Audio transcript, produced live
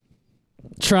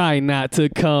try not to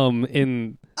come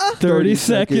in 30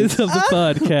 seconds of the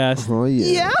podcast. Oh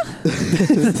yeah.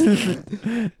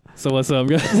 So what's up,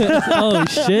 guys? Oh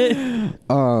shit!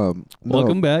 No,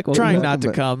 Welcome back. Trying not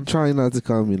to come. Trying not to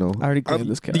come. You know, I already cleared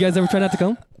this cat. Do you guys ever try not to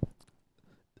come?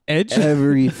 Edge?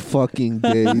 every fucking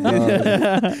day.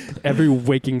 Dog. Every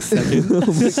waking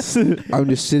second. I'm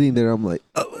just sitting there. I'm like,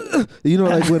 you know,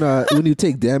 like when you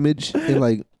take damage in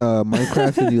like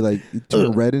Minecraft and you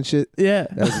turn red and shit. Yeah.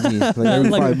 That's me. Like every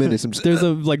Like, 5 minutes, I'm just There's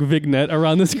a vignette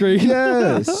around the screen.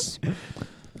 yes.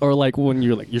 Or like when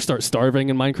you start starving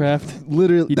in Minecraft,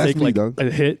 Literally, you that's take me, like dog. a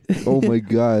hit. Oh my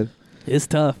god, It's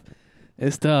tough.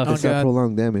 It's tough. Oh, it's that God.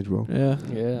 prolonged damage, bro. Yeah.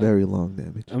 Yeah. Very long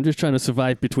damage. I'm just trying to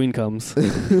survive between comes.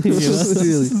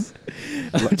 Really.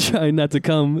 I'm trying not to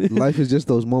come. Life is just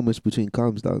those moments between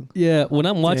comes, dog. Yeah, when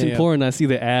I'm watching Damn. porn and I see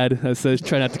the ad that says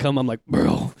try not to come, I'm like,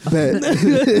 bro. Bet.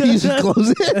 You just close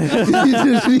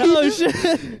it. Oh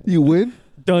shit. You win.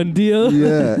 Done deal.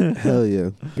 Yeah, hell yeah.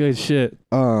 Good shit.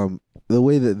 The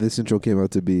way that this intro came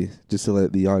out to be, just to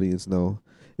let the audience know,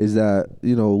 is that,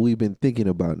 you know, we've been thinking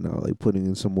about now, like putting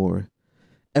in some more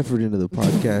effort into the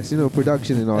podcast, you know,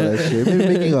 production and all that shit. Maybe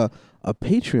making a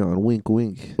Patreon, wink,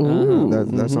 wink. Ooh.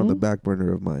 That's on the back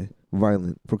burner of my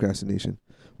violent procrastination.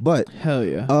 But Hell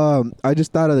yeah. I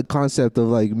just thought of the concept of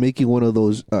like making one of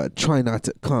those try not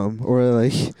to come, or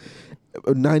like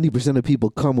 90% of people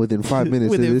come within 5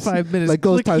 minutes. Within of this. 5 minutes. Like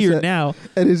those Click times here that- now.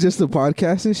 And it's just a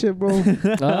podcast and shit, bro.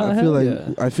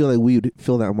 I feel like we'd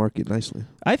fill that market nicely.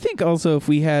 I think also if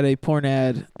we had a porn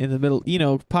ad in the middle, you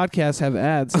know, podcasts have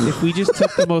ads. If we just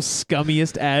took the most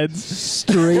scummiest ads,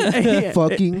 Straight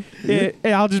fucking.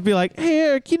 I'll just be like, hey,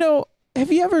 Eric, you know, have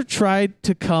you ever tried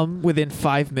to come within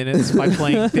 5 minutes by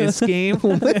playing this game?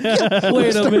 Wait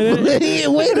a minute.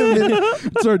 Wait a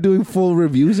minute. Start doing full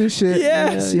reviews and shit.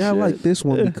 Yeah. See, I shit. like this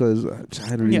one because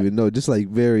I don't even know. Just like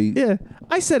very. Yeah.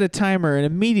 I set a timer and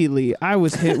immediately I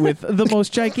was hit with the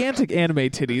most gigantic anime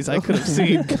titties I could have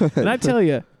seen. And I tell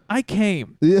you, I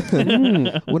came.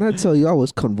 Yeah. When I tell you I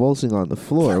was convulsing on the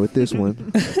floor with this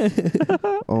one.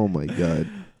 Oh my god.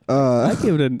 I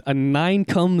give it a 9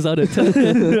 comes out of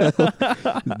 10.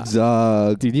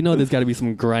 Dog. Dude, you know there's got to be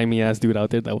some grimy ass dude out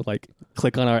there that would like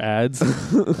click on our ads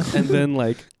and then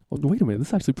like, oh, wait a minute, this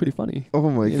is actually pretty funny. Oh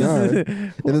my god.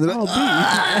 And then they're like,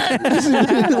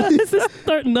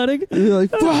 Start nutting. you're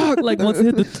like, fuck. Like once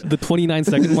it hit the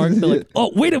 29-second mark, they're like,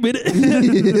 oh, wait a minute.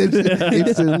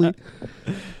 Instantly.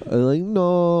 I'm like,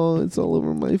 no, it's all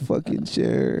over my fucking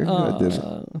chair. I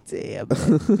didn't.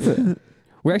 Damn.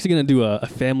 We're actually gonna do a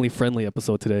family-friendly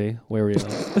episode today, where we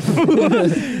don't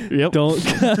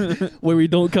where we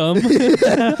don't come.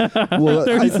 Well,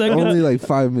 30 seconds. only like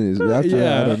 5 minutes. But after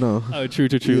that, I don't know. Oh, true.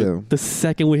 Yeah. The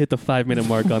second we hit the 5-minute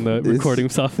mark on the recording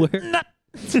software.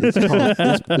 It's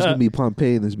gonna be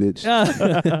Pompeii in this bitch.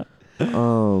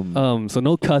 So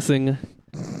no cussing,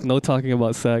 no talking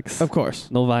about sex, Of course.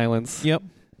 no violence. Yep.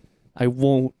 I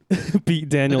won't beat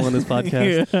Daniel on this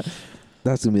podcast.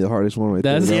 That's gonna be the hardest one right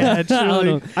That's- there. Yeah, I don't truly.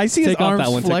 know. I see his Take off that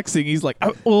arms one. flexing. He's like,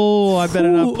 oh, I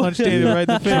better not punch Daniel right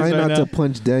in the face Try right not now. to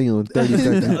punch Daniel in 30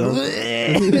 seconds. Bro.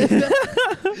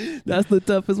 That's the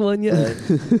toughest one yet.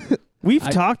 We've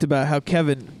talked about how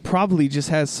Kevin probably just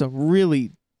has some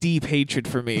really deep hatred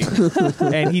for me,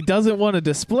 and he doesn't want to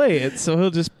display it, so he'll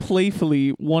just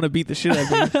playfully want to beat the shit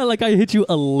out of me. Like I hit you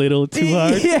a little too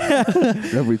hard. Yeah.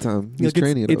 Every time he's Like,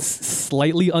 training it it's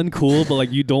slightly uncool, but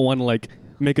like you don't want to like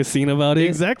make a scene about it.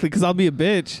 Exactly, because I'll be a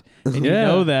bitch, and you Yeah.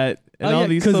 know that, and Oh, all yeah,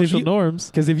 these 'cause if social you- norms.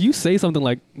 Because if you say something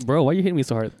like, "Bro, why are you hitting me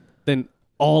so hard?" then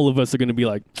all of us are gonna be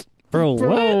like, "Bro,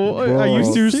 what?" Are you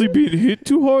Bro. seriously being hit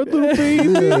too hard, little baby?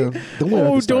 Yeah.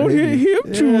 Don't hit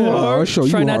him too I'll hard. show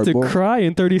Try you not hard, to boy. cry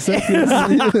in 30 seconds.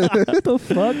 What the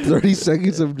fuck? 30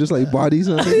 seconds of just like bodies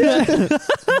on it,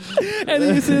 And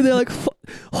then you sit there like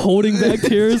holding back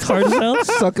tears hard as hell.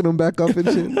 sucking them back up and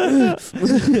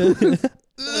shit.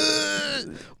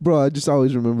 Bro, I just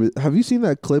always remember. Have you seen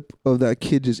that clip of that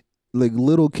kid just like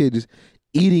little kid just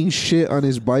eating shit on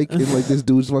his bike in like this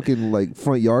dude's fucking like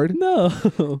front yard? No.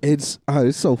 It's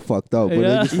so fucked up. But Yeah.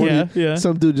 like, it's funny. Yeah.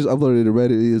 Some dude just uploaded it to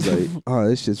Reddit. He was like, oh,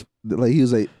 it's just like he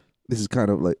was like, this is kind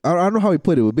of like I don't know how he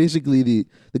put it, but basically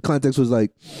the context was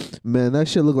like, man, that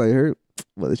shit looked like her.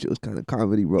 Well, that shit was kind of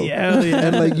comedy, bro. Yeah.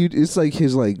 And like it's like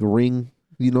his like Ring,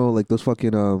 you know, like those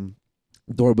fucking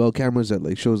doorbell cameras that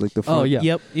like shows like the front. Oh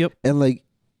yeah. Yep. And like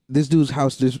this dude's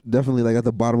house just definitely like at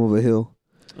the bottom of a hill.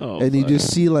 Oh, And you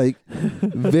just see like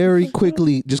very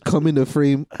quickly just come into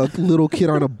frame a little kid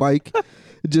on a bike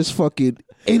just fucking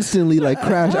instantly like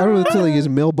crash. I don't know until like his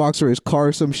mailbox or his car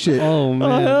or some shit. Oh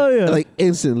man. hell yeah. Like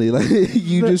instantly. Like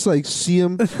you just like see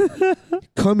him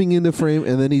coming into frame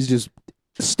and then he's just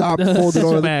stop, fold it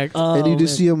on, Smacked. and you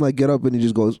just man. see him like get up and he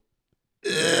just goes.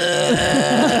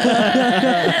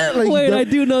 Like, Wait, I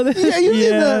do know that. Yeah, you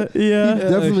did Yeah, that. yeah. He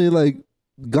definitely like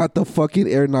got the fucking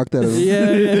air knocked out of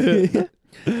him.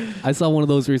 Yeah. I saw one of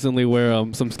those recently where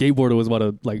some skateboarder was about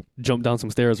to like jump down some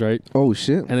stairs, right? Oh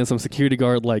shit. And then some security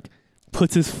guard like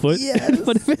puts his foot in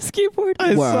front of his skateboard.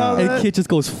 I Wow. saw And that. kid just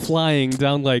goes flying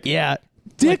down like Yeah.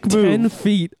 Dick like move. 10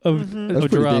 feet of, That's of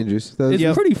pretty drop. dangerous. That's, It's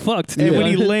Yep. pretty fucked. And dude. when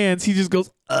he lands, he just goes.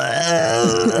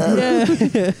 yeah.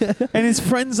 And his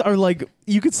friends are like,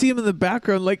 you could see him in the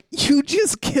background, like, you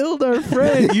just killed our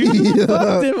friend. You just Yeah.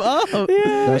 fucked him up.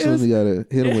 Yeah, That's when you gotta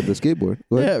hit him with the skateboard.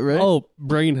 What? yeah, right. Oh,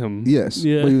 brain him. Yes.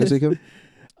 Yeah. What are you gonna say, Kevin?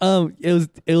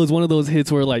 It was one of those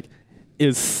hits where like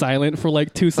is silent for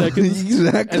like 2 seconds,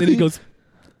 Exactly. and then he goes.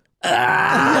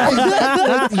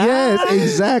 Yes,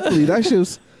 exactly. That shit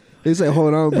was. It's like,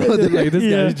 hold on, brother. Like this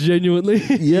Yeah. guy's genuinely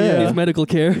Yeah. needs medical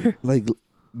care. Like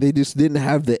they just didn't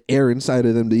have the air inside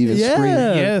of them to even Yeah. scream.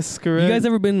 Yes, correct. You guys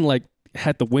ever been like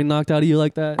had the wind knocked out of you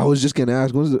like that? I was just gonna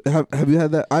ask. Have you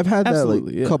had that? I've had Absolutely, that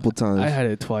like yeah. a couple times. I had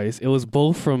it twice. It was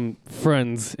both from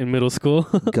friends in middle school.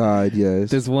 God, yes.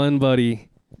 This one buddy,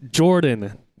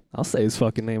 Jordan. I'll say his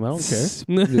fucking name. I don't care.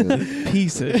 Yeah.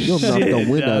 piece of You'll knock shit.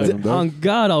 the wind out of dog. him, dog. On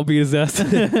God, I'll beat his ass.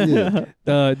 Yeah.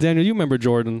 Daniel, you remember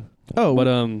Jordan? Oh, But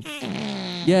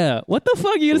yeah. What the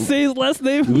fuck? You gonna say his last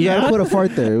name? We gotta put a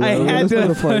fart there. I had Let's to.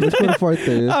 put a fart. Let's put a fart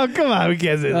there. oh, come on, we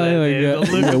can't say Oh, my that. God.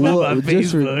 Look Yeah, him well, up on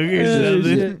just for- Facebook or Yeah, something.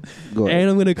 shit. Go ahead. And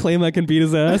I'm gonna claim I can beat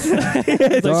his ass.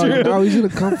 Dog, now he's gonna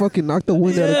come fucking knock the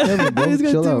wind out of Kevin, bro. He's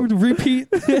gonna Chill out. repeat.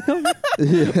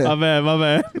 Yeah. My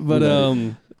bad. But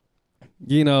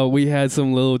you know, we had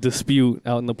some little dispute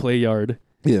out in the play yard,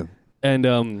 Yeah. and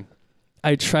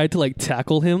I tried to like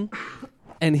tackle him,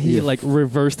 and he Yeah. like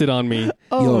reversed it on me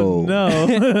Oh, Yo. no.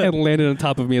 and landed on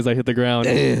top of me as I hit the ground.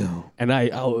 Damn. And I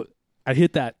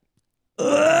hit that. No,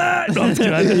 I'm just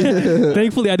kidding.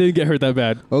 Thankfully, I didn't get hurt that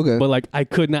bad. Okay. But like, I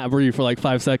could not breathe for like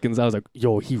 5 seconds. I was like,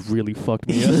 "Yo, he really fucked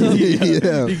me up."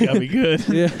 Yeah. You got me good.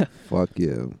 Yeah. Fuck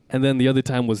yeah. And then the other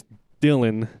time was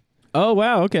Dylan. Oh,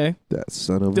 wow. Okay. That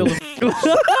son of a.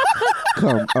 Dylan.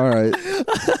 Come. All right.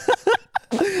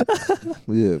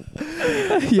 Yeah.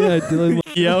 Yeah, Dylan.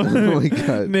 Yo. Oh my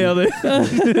god. Nailed it.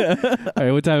 All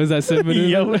right, what time is that? 7 minutes.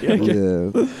 Yo.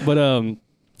 Yeah. But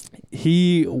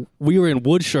we were in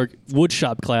wood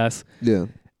shop class, Yeah.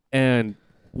 and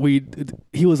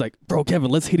he was like, "Bro, Kevin,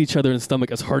 let's hit each other in the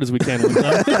stomach as hard as we can." one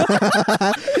time."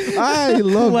 I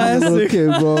love this little Classic. kid,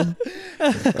 bro.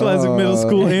 Classic middle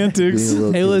school antics.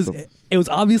 being a little it kid, was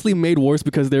obviously made worse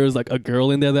because there was like a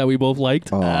girl in there that we both liked.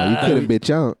 bro. Oh, you couldn't bitch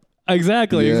out.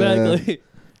 Exactly, Yeah. exactly.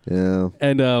 Yeah.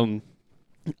 And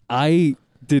I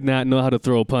did not know how to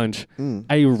throw a punch. Mm.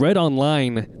 I read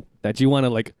online that you want to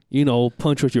like,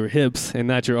 punch with your hips and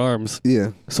not your arms.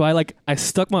 Yeah. So I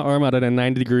stuck my arm out at a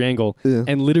 90-degree angle Yeah.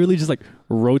 and literally just like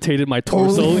rotated my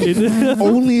torso Only- in.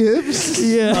 Only hips?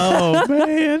 Yeah. Oh,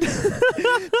 man.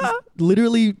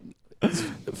 Literally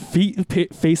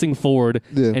feet facing forward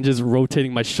Yeah. and just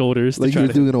rotating my shoulders Like to try you're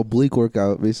to doing an oblique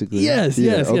workout, basically. Yes,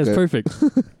 Yeah, yes, okay. perfect.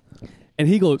 And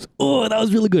he goes, "Oh, that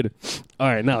was really good. All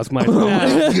right, now it's my turn."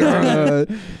 God.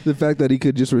 The fact that he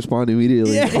could just respond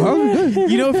immediately. Yeah. Oh,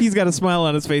 good. You know, if he's got a smile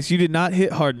on his face, you did not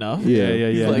hit hard enough. Yeah, yeah,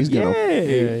 He's yeah. like, He's gonna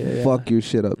yay. fuck your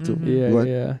shit up too. Yeah, What?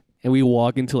 yeah. And we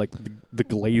walk into like the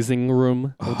glazing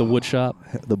room of the wood shop.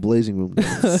 The blazing room.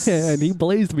 And he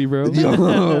blazed me, bro.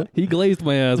 Yo. He glazed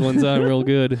my ass one time real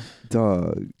good.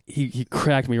 Dog. He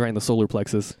cracked me right in the solar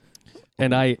plexus.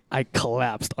 And I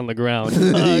collapsed on the ground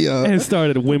Yeah. and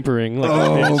started whimpering. Like, a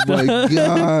Oh bitch. my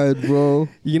god, bro.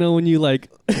 You know when you like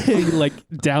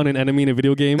down an enemy in a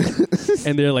video game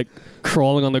and they're like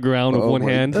crawling on the ground with Oh one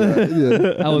my hand? God, Yeah.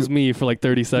 That was me for like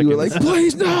 30 seconds. You were like,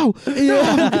 please no.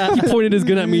 yeah. He pointed his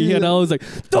gun at me and I was like,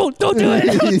 don't do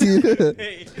it.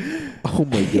 Yeah. Oh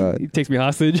my god. He takes me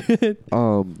hostage.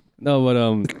 No, but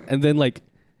and then like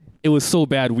it was so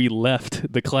bad we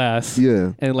left the class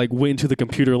Yeah. and like went into the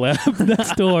computer lab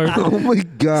next door. Oh my So I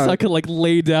god. could like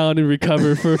lay down and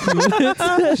recover for a few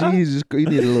minutes. Jesus, you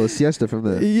need a little siesta from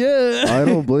that. Yeah. I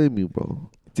don't blame you, bro.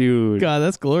 Dude, God,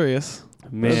 that's glorious.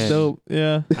 man. That's dope.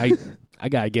 Yeah. I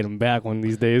gotta get him back one of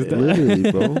these days.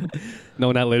 Literally, bro.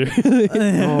 No, not literally.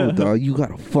 Oh, dog, you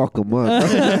gotta fuck him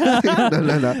up.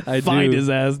 No. I Find do. his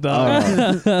ass,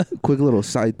 dog. Quick little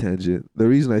side tangent. The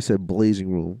reason I said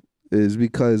blazing room is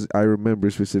because I remember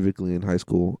specifically in high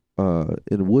school,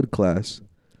 in wood class,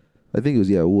 I think it was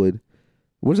wood.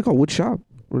 What is it called? Wood shop.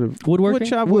 Woodworking. Wood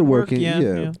shop, Woodworking,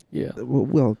 woodwork, yeah. Yeah.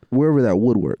 Well, wherever that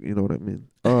woodwork, you know what I mean.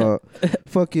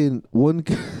 Fucking one.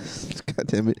 God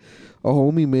damn it! A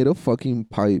homie made a fucking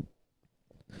pipe,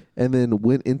 and then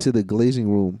went into the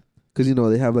glazing room because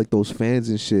they have like those fans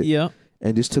and shit. Yeah.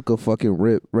 And just took a fucking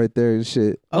rip right there and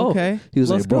shit. Okay. He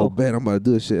was Let's like, bro, go. bet I'm about to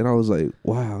do this shit. And I was like,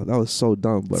 wow, that was so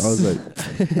dumb. But I was like,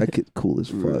 that kid cool as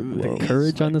fuck, bro.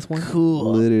 Courage on this one.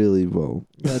 Cool. Literally, bro.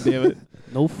 God damn it.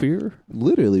 No fear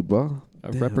Literally, bro.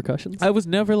 of Damn. repercussions. I was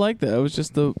never like that. I was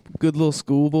just the good little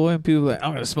schoolboy, and people were like,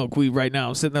 I'm gonna smoke weed right now.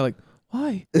 I'm sitting there like,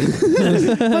 why?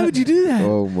 Why would you do that?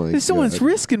 Oh my There's so much God.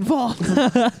 risk involved.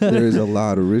 There is a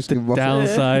lot of risk involved.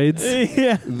 Downsides.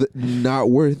 Yeah. Not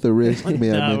worth the risk,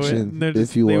 may I mention, they're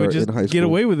just- if you they are would just in high school. get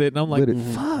away with it, and I'm like,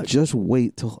 Literally. fuck. Just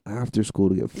wait till after school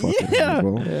to get fucking Yeah. high,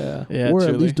 bro. Yeah. Yeah, Or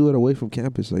truly. at least do it away from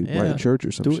campus, like by Yeah. a church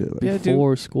or some Do shit. it Like, Yeah, dude.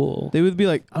 before school. They would be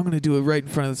like, I'm gonna do it right in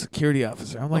front of the security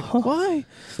officer. I'm like, Uh-huh. why?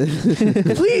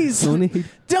 Please No need.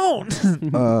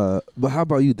 don't. but how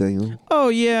about you, Daniel? Oh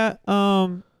yeah.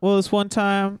 Well, this one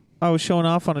time I was showing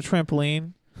off on a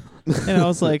trampoline, and I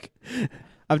was like,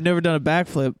 I've never done a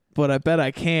backflip, but I bet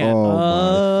I can.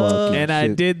 Oh my fucking And I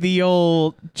shit. did the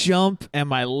old jump, and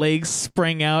my legs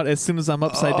sprang out as soon as I'm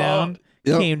upside down.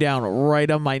 Yep. Came down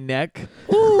right on my neck.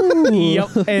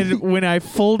 Yep. And when I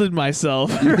folded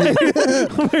myself,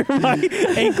 right, where my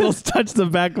ankles touched the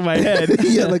back of my head.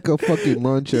 Yeah, like a fucking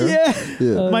lawn chair.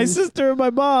 Yeah. My sister and my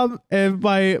mom and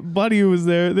my buddy who was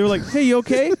there, they were like, hey, you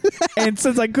okay? And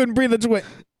since I couldn't breathe, I just went,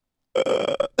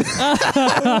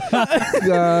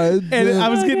 God and damn. I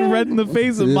was getting red in the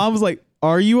face, and Yeah. mom was like,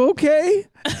 are you okay?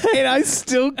 And I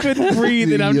still couldn't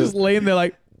breathe, and I'm Yeah. just laying there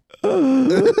like,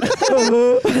 Damn.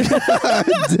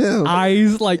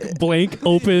 Eyes like blank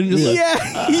open. Just like,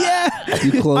 yeah.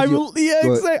 You close I'm, your, yeah, but-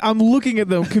 exactly. I'm looking at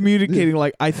them, communicating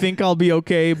like, I think I'll be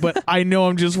okay, but I know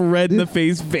I'm just red in the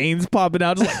face, veins popping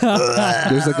out. Just like,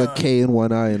 There's like a K in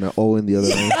one eye and an O in the other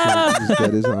eye. Just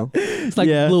dead as hell. it's like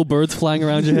Yeah. little birds flying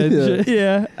around your head. and Yeah. shit.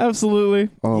 yeah, absolutely.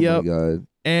 Oh Yep. my God.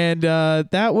 And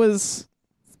that was,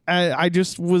 I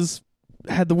just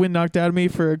had the wind knocked out of me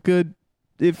for a good,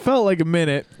 it felt like a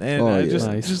minute, and Oh, I yeah.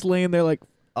 Nice. just laying there like,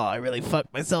 oh, I really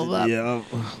fucked myself up. Yeah.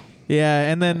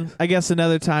 Yeah, and then I guess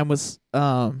another time was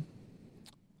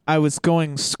I was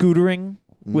going scootering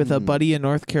with a buddy in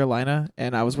North Carolina,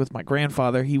 and I was with my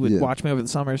grandfather. He would Yeah. watch me over the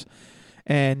summers,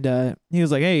 and he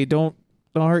was like, "Hey, don't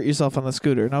hurt yourself on the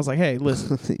scooter." And I was like, "Hey,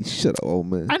 listen, Shut up, old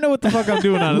man. I know what the fuck I'm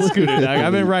doing on a scooter, dog.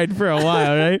 I've been riding for a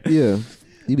while, right?" Yeah.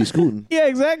 You be scooting. Yeah,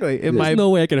 exactly. And There's my no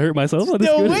way I can hurt myself on this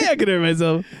no scooter. way I could hurt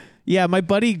myself. Yeah, my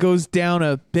buddy goes down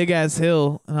a big ass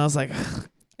hill, and I was like,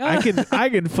 I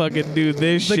can fucking do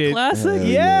this The shit. classic.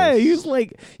 Yeah, yes. he was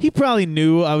like, he probably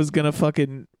knew I was gonna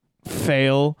fucking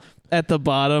fail at the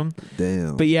bottom.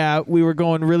 Damn. But yeah, we were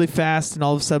going really fast, and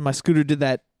all of a sudden my scooter did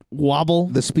that wobble,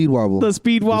 the speed wobble. the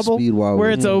speed wobble, speed wobble.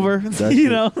 where it's over. That's You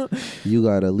it. know? You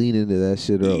gotta lean into that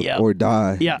shit Yep. or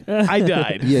die. Yeah, I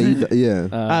died. Yeah. Yeah.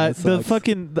 That The sucks.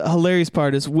 the hilarious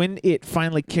part is when it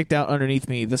finally kicked out underneath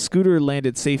me, the scooter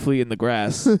landed safely in the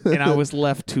grass, and I was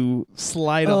left to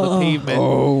slide on the pavement.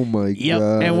 Oh my Yep.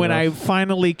 God. And when I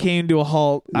finally came to a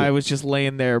halt, I was just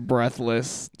laying there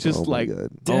breathless, just Oh my like, God.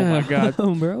 oh my God.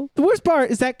 Damn, bro. The worst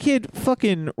part is that kid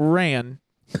fucking ran.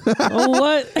 Oh,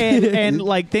 what? And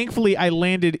like, thankfully, I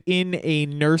landed in a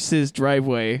nurse's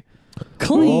driveway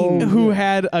Clean. who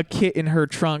had a kit in her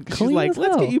trunk. She's Clean like, as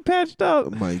let's hell. get you patched up. Oh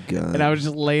my God. And I was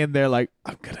just laying there like,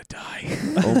 I'm gonna die.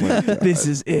 Oh my God. This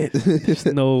is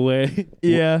it. No way.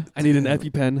 Yeah. I need an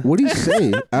EpiPen. What do you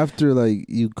say after like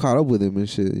you caught up with him and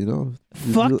shit? You know.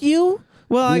 Fuck you?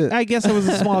 Well, Yeah. I guess I was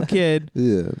a small kid.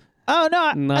 Yeah. Oh,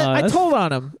 no. Nah, I that's- told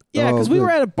on him. Yeah, Oh, because we good.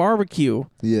 were at a barbecue,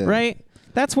 Yeah. right?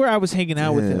 That's where I was hanging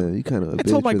out with him. You kind of. I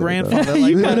told my grandfather,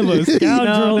 like, You kind of a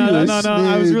scoundrel. No.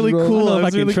 I was really bro. cool. I don't know if I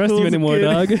was can really trust cool you as a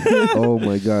anymore, kid. dog. Oh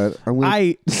my God. I'm gonna.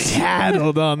 I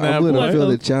tattled on that I'm gonna boy. feel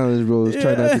the challenge, bro. Just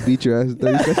try not to beat your ass in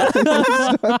 30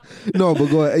 seconds. No, but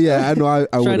go ahead. Yeah, I know. I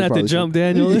Try would've not to probably jump,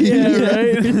 said- Daniel.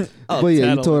 Yeah, right? But yeah, you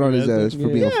tattle told on on his your ass for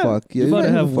being Yeah. a fuck. Yeah, You about to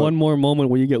being a have fuck. one more moment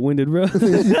where you get winded, bro.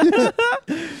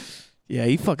 Yeah,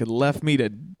 he fucking left me to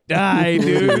die,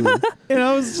 dude. And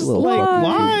I was just Little like, fucking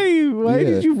why? Why Yeah.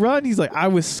 did you run? He's like, I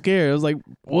was scared. I was like,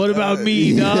 what about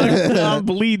me, dog? I'm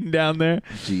bleeding down there.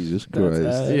 Jesus That's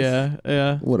Christ. ass.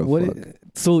 Yeah. What a What? fuck.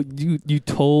 So you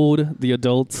told the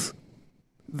adults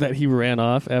that he ran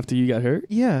off after you got hurt?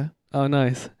 Yeah. Oh,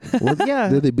 nice. What? Yeah.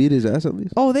 Did they beat his ass at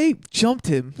least? Oh, they jumped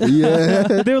him. Yeah.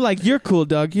 They were like, you're cool,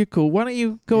 Doug. You're cool. Why don't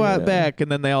you go out Yeah. back? And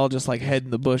then they all just like head in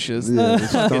the bushes. Yeah.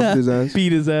 Stomped his ass.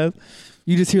 Beat his ass.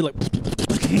 You just hear like,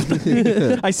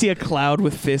 I see a cloud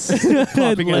with fists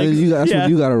popping And out. then that's Yeah. when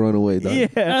you gotta run away, dog.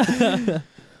 Yeah.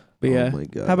 But yeah. Oh my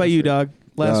God. How about you, dog?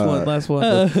 Last one.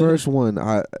 The first one,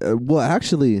 well,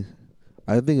 actually,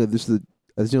 I think that's the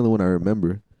only one I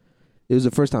remember. It was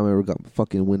the first time I ever got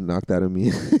fucking wind knocked out of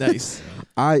me. Nice.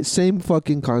 Same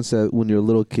fucking concept when you're a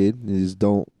little kid. Is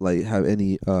don't like have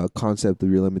any concept of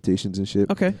your limitations and shit.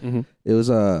 Okay. Mm-hmm. It was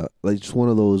like just one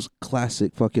of those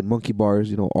classic fucking monkey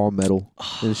bars, all metal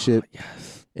and shit.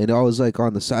 Yes. And I was like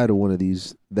on the side of one of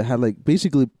these that had like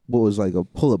basically what was like a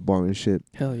pull-up bar and shit.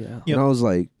 Hell yeah. Yep. And I was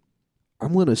like,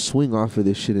 I'm gonna swing off of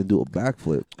this shit and do a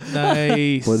backflip.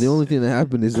 Nice. But the only thing that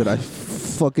happened is that I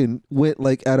fucking went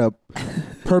like at a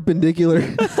perpendicular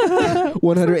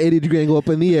 180-degree angle up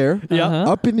in the air. Yeah.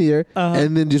 Uh-huh. Up in the air, Uh-huh.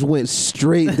 and then just went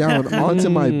straight down onto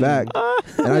my back.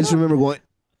 And I just remember going,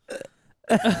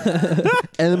 and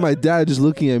then my dad just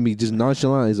looking at me, just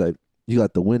nonchalant. He's like, "You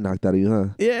got the wind knocked out of you, huh?"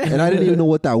 Yeah. And I didn't even know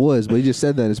what that was, but he just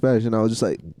said that in Spanish, and I was just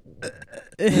like,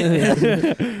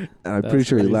 and I'm pretty That's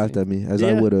sure he crazy. laughed at me as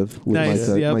I Yeah. would have with Nice.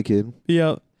 Yep. my kid.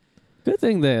 Yeah. Good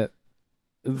thing that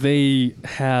they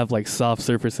have like soft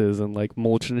surfaces and like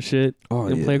mulch and shit Oh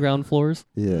in yeah, playground floors.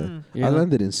 yeah. You I know?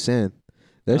 landed in sand.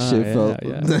 That Ah, shit yeah, felt.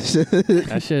 yeah. That shit,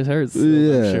 That shit hurts.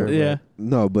 Yeah. I'm sure, but- Yeah.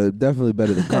 no, but definitely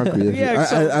better than concrete. Yeah,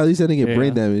 so- at least I didn't get Yeah.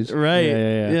 brain damage. Right.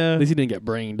 Yeah. At least you didn't get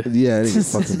brained. At Yeah, I didn't get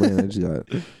fucking brain. I just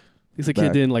got least a kid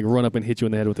Back. didn't like run up and hit you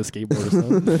in the head with a skateboard or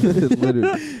something.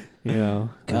 literally. You know,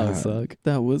 that would God. suck.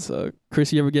 That would suck.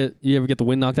 Chris, you ever get the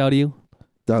wind knocked out of you?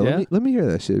 Dog, Yeah? let me hear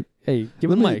that shit. Hey, give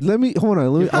Let him me, a mic. let me hold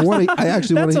on. Let me. I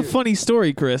actually want That's to. a funny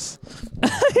story, Chris.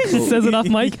 He says it off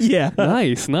mic. Yeah.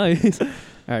 Nice. All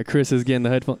right, Chris is getting the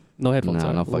headphone. No headphones. Nah,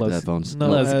 sorry. not fuck the headphones. No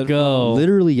Let's headphones. go.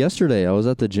 Literally yesterday, I was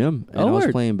at the gym and Oh, I was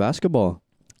word. playing basketball.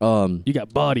 You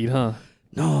got bodied, huh?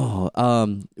 No,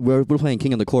 we're playing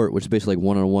King on the Court, which is basically like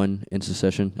one-on-one in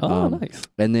succession. Oh, nice.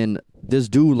 And then this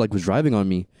dude like was driving on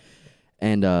me,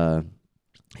 and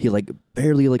he like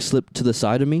barely like slipped to the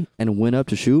side of me and went up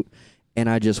to shoot, and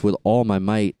I just with all my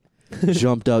might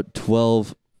jumped out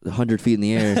 1,200 feet in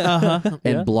the air Uh-huh.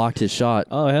 and Yeah. blocked his shot.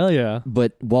 Oh, hell yeah.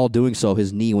 But while doing so,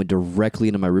 his knee went directly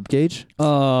into my ribcage.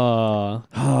 Oh,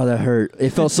 Oh, that hurt.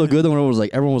 It felt so good that when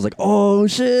everyone was like, "Oh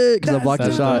shit," because I blocked the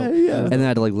That's shot. dope. Yeah. And then I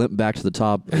had to like limp back to the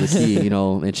top of the key,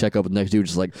 and check up with the next dude,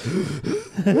 just like,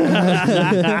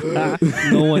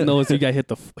 no one knows you got hit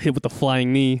with the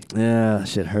flying knee. yeah,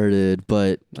 shit hurted.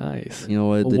 But Nice. you know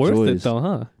what? The Worth joys. it though,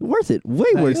 huh? Worth it. Way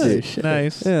worth Holy it. shit.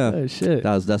 Nice. Yeah. Oh, shit.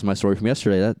 That's my story from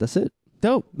yesterday. That's it.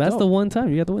 Dope. That's Dope. the one time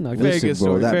you got the wind knocked out. Very Listen, good bro,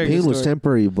 story, that very pain good was story.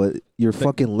 temporary, but your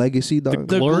fucking legacy, dog.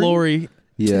 The Glory? glory.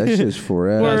 Yeah, that shit's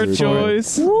forever. Word That's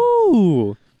choice.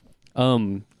 Woo!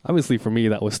 Obviously for me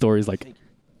that was stories like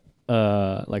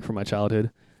from my childhood.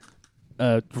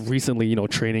 Recently,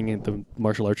 training at the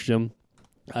martial arts gym,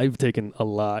 I've taken a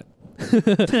lot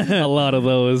of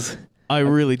those. I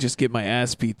really just get my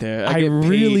ass beat there. I get paid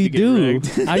really to get do.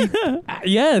 rigged.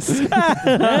 Yes,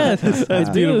 yes, That's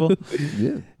I beautiful. do. Yeah,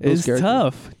 those It's characters.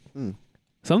 tough. Mm.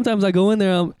 Sometimes I go in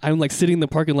there, I'm like sitting in the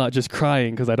parking lot just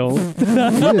crying because I don't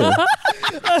Yeah.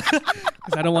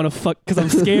 want to fuck because I'm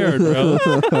scared, bro.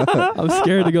 I'm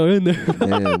scared to go in there.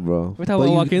 Damn, bro. Every time I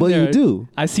walk in but there, you do.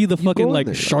 I see the You fucking go in like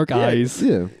there. shark Yeah, eyes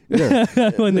Yeah, yeah,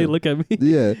 when they look at me.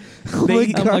 yeah. Oh my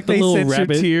They, I'm like the they little sense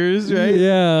rabbit. your tears, right?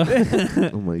 Yeah.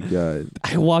 Oh my god.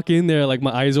 I walk in there like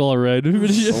my eyes are all red from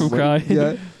Oh my crying.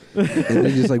 God. And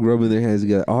they just like rubbing their hands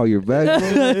together. Oh, you're back,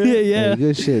 bro? Yeah. Hey,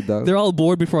 good shit, dog. They're all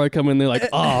bored before I come in. They're like,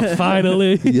 oh,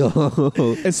 finally. Yo.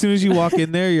 As soon as you walk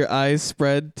in there, your eyes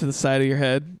spread to the side of your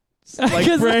head. Like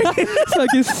Because- brain. so I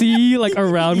can see like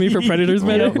around me for predators Oh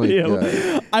better. my Yeah.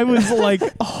 God. I was like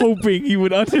hoping he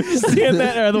would understand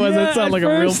that, or otherwise Yeah, I'd sound at like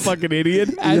a real first. fucking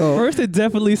idiot. At Yo. first, it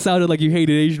definitely sounded like you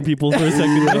hated Asian people for a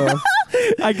second. Yeah.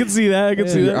 I can see that. I can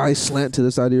see Your that. eyes slant to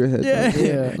the side of your head. Yeah. dog.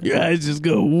 Yeah. Your eyes just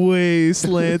go way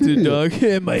slanted, dog.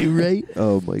 Am I right?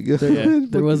 Oh my god.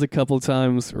 There was a couple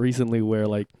times recently where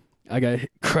like I got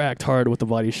cracked hard with the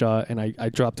body shot and I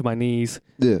dropped to my knees,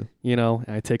 Yeah. and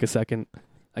I take a second.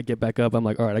 I get back up. I'm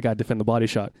like, all right, I got to defend the body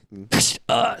shot. Mm.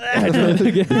 I do it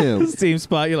again. Damn. Same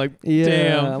spot. You're like, Yeah,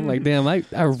 damn. I'm like, damn, I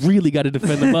really got to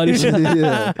defend the body shot.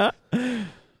 Yeah.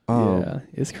 Yeah,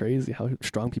 it's crazy how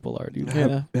strong people are, dude.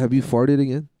 Yeah. Have you farted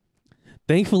again?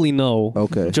 Thankfully, no.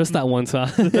 Okay. Just that one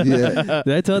time. Yeah.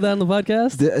 Did I tell that on the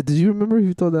podcast? Did you remember if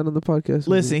you told that on the podcast?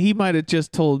 Listen, he might have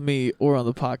just told me or on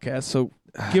the podcast. So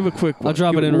give a quick. I'll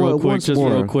drop it in Well, real quick, once just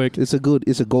more. real quick. It's a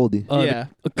goldie. Yeah.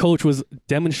 A coach was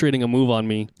demonstrating a move on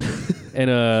me,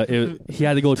 and he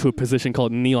had to go to a position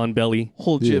called knee on belly.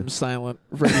 Whole Yeah. gym silent,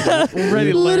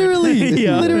 ready to learn. Literally,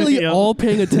 Yeah. literally Yeah. all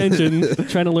paying attention,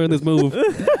 trying to learn this move.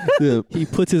 Yeah. He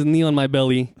puts his knee on my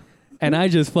belly, and I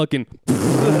just fucking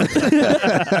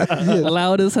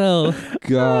Loud as hell.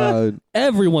 God.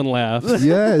 Everyone laughed.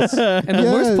 Yes. And the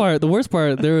worst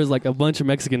part, there was like a bunch of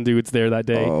Mexican dudes there that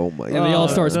day. Oh my And they all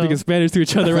start speaking Spanish to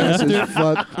each other right Fast after. as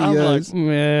fuck. I'm Yes. like,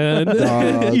 man.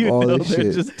 Dog, You all know this they're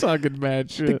shit. just talking mad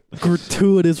shit.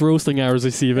 Gratuitous roasting I was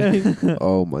receiving.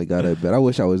 Oh my God, I bet. I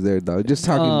wish I was there, dog. Just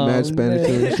talking Oh, mad Spanish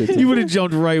to him and shit. You would have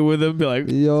jumped right with him, be like,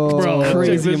 Yo. Bro, check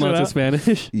Crazy this amounts shit of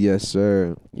Spanish. Yes,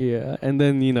 sir. Yeah. And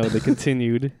then, they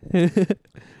continued.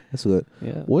 That's good.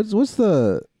 Yeah. What's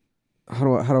the how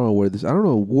do I word this? I don't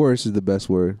know. Worst is the best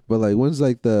word, but like, when's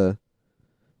like the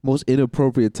most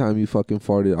inappropriate time you fucking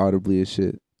farted audibly and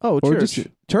shit? oh, Or church. just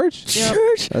church?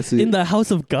 Church? That's it. In the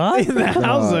house of God? In the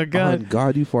house of God. on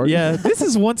God, you farted. Yeah, this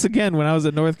is once again when I was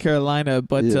in North Carolina,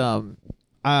 but Yeah.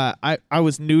 I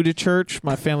was new to church.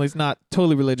 My family's not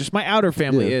totally religious. My outer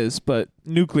family Yeah. is, but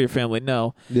nuclear family,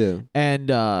 no. Yeah. And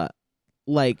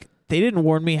like they didn't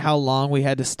warn me how long we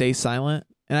had to stay silent,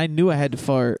 and I knew I had to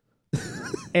fart.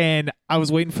 And I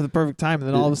was waiting for the perfect time, and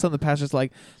then all of a sudden the pastor's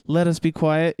like, "Let us be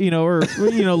quiet," or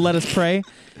let us pray.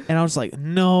 And I was like,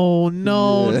 "No,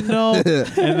 no, Yeah. no!"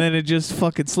 And then it just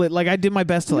fucking slid. Like I did my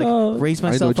best to No. raise I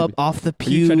know myself what you up mean. off the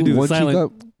you tried to pew. do One cheek silent.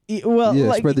 up. Well, Yeah.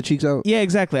 like, Spread the cheeks out. yeah,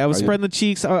 exactly. I was Oh, yeah. spreading the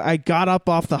cheeks. I got up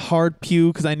off the hard pew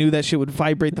because I knew that shit would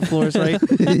vibrate the floors, right?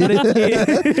 But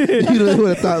it- You know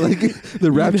what I thought? Like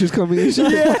the rapture's coming and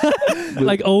shit.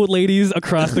 Like old ladies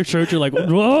across the church are like,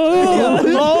 whoa.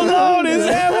 Hold on, it's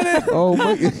happening. Oh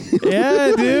my God.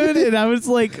 Yeah, dude. And I was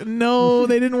like, no,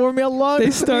 they didn't warn me how long. They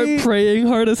to start wait. praying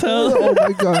hard as hell. Oh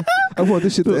my God. I want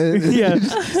this shit to end. Yeah,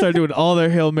 start doing all their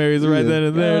Hail Marys right Yeah. then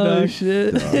and there. Oh dog.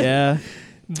 shit. Yeah.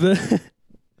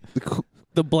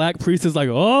 The black priest is like,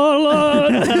 oh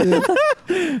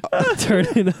Lord.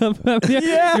 Turning up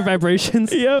Yeah. your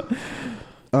vibrations. Yep.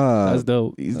 That's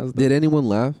dope. That's dope. Did anyone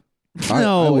laugh? I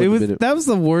No, wouldn't it have was been- that was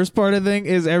the worst part of the thing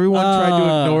is everyone tried to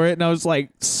ignore it, and I was like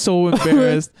so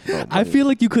embarrassed. I feel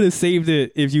like you could have saved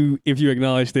it if you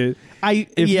acknowledged it.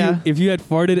 If you had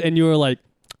farted and you were like,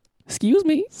 excuse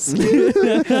me.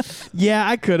 Yeah,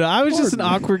 I could have. I was just an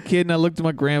awkward kid, and I looked at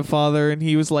my grandfather, and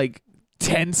he was like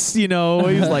tense, He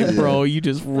was like, "Bro, you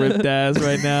just ripped ass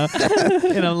right now,"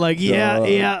 and I'm like, "Yeah,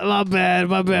 my bad,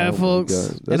 Oh my folks." God.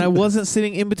 That's- And I wasn't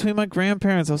sitting in between my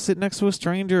grandparents. I was sitting next to a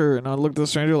stranger, and I looked at the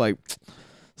stranger like,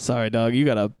 "Sorry, dog, you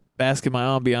got to bask in my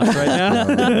ambiance right now." I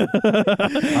don't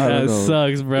That know.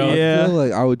 sucks, bro. Yeah. I feel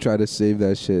like I would try to save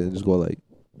that shit and just go like,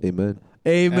 "Amen."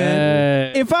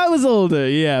 Amen. Hey. If I was older,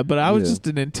 yeah, but I was Yeah. just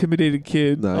an intimidated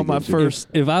kid Nah, I on my get you. first.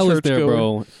 If I was there, church-goer.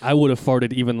 bro, I would have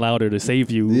farted even louder to save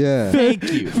you. Yeah. Thank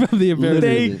you. From the embarrassment.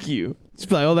 Literally. Thank you. Just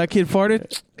be like, oh, that kid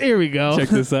farted? Here we go. Check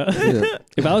this out. Yeah.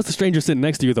 If I was the stranger sitting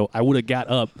next to you, though, I would have got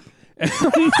up and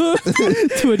moved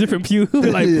to a different pew.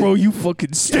 Be like, bro, you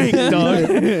fucking stink,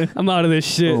 dog. I'm out of this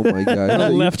shit. Oh my I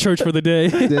God. left church for the day.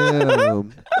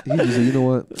 Damn. He just said, you know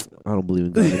what? I don't believe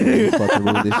in God anymore. You fucking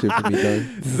ruined this shit for me, dog.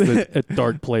 This is a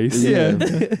dark place. Yeah.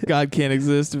 God can't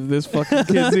exist if this fucking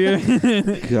kid's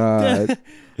here. God.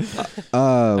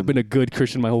 I've been a good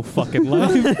Christian my whole fucking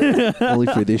life. Only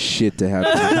for this shit to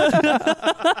happen.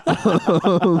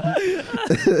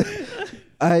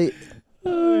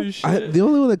 The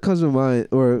only one that comes to mind,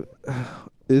 or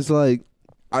is like,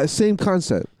 same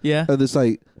concept. Yeah. Of this,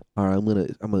 like, all right, I'm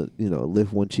gonna,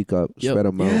 lift one cheek up, Yep. spread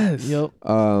them out. Yes. Yep.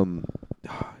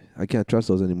 I can't trust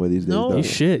those anymore these days. No. dog. You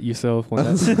shit yourself when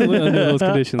that's under those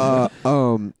conditions.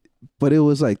 But it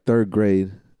was like third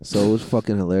grade, so it was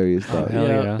fucking hilarious. Oh, dog. hell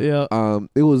yeah. Yeah.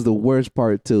 It was the worst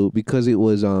part too because it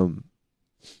was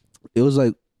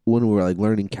like when we were like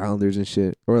learning calendars and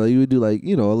shit, or like you would do like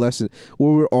a lesson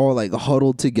where we're all like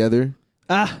huddled together,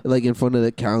 like in front of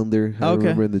the calendar. I Okay.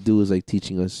 remember the dude was like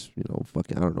teaching us,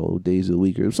 fucking I don't know days of the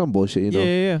week or some bullshit,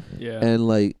 Yeah. Yeah. And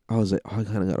like I was like, oh, I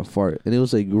kind of got to fart, and it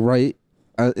was like right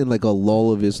in like a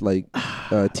lull of his like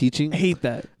teaching, I hate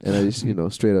that. and I just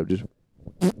straight up just.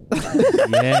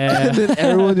 Yeah. And then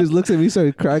everyone just looks at me,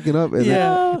 started cracking up, and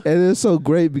Yeah. and it's so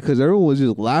great because everyone was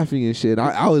just laughing and shit.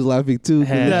 I was laughing too. 'cause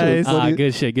Hey, the shit was Nice. funny.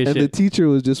 good shit, good And the shit. teacher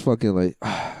was just fucking like,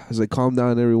 I was like, calm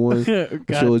down, everyone. The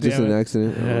God show was just damn an it.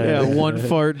 accident. Yeah. Yeah, one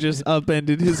fart just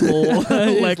upended his whole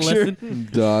lecture. lesson.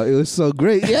 Duh, it was so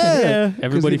great. Yeah.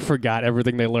 Everybody 'Cause forgot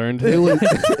everything they learned. it was,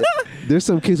 there's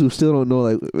some kids who still don't know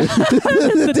like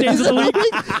The days of the week.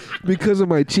 because of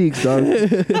my cheeks, dog.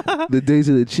 The days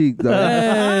of the cheek, dog.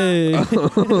 Hey.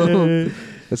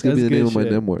 That's gonna be the That's name good of my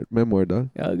shit. memoir, dog.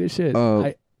 Oh, good shit.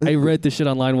 Um, I read this shit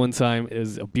online one time. It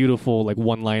was a beautiful like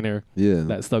one-liner Yeah.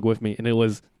 that stuck with me, and it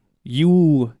was,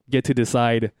 you get to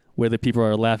decide whether people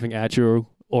are laughing at you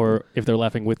or if they're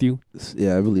laughing with you.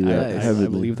 Yeah, I believe that. Nice. I heavily.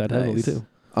 believe that heavily Nice. too.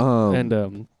 Um, And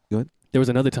go ahead. there was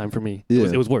another time for me. Yeah.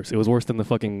 It was worse. It was worse than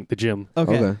the gym.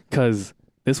 Okay. Because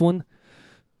this one,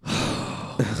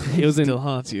 it was Still in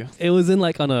haunts you. it was in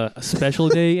like on a special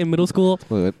day in middle school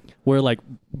Okay. where like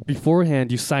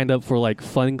beforehand you signed up for like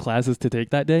fun classes to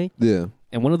take that day, Yeah.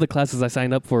 and one of the classes I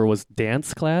signed up for was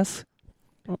dance class,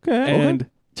 Okay. and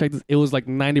check this, it was like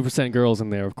 90% girls in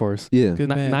there, of course. Yeah. Good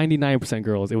man. 99%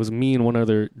 girls. It was me and one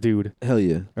other dude. Hell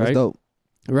yeah. That's Right? dope.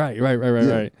 Right.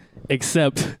 Yeah.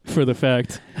 Except for the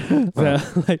fact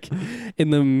that like in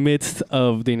the midst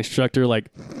of the instructor like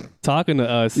talking to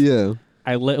us, Yeah.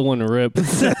 I let one rip.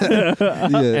 Yeah.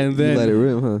 And then- you let it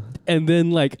rip, huh? And then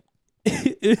like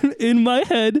in my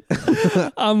head,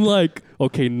 I'm like,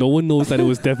 okay, no one knows that it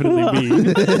was definitely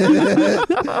me.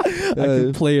 I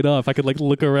could play it off. I could like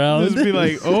look around. Just be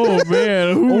like, oh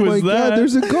man, who Oh my was that? god,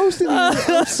 there's a ghost in here.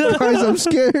 I'm surprised. I'm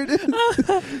scared.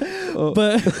 Oh.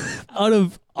 But out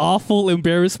of awful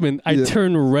embarrassment, I Yeah.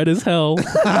 turned red as hell.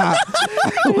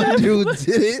 When you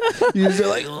did it, you're just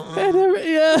like,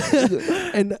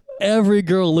 And every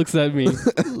girl looks at me.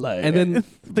 And then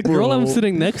the girl I'm Bro.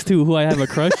 sitting next to, who I have a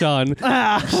crush on,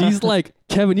 she's like,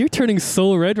 Kevin, you're turning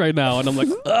so red right now. And I'm like,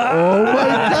 oh my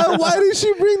god, why did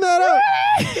she bring that up?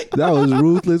 That was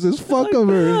ruthless as fuck of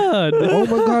her. God. Oh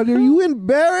my god, are you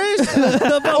embarrassed?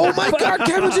 Oh my god,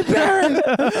 Kevin's embarrassed.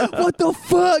 What the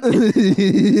fuck?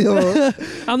 Yo,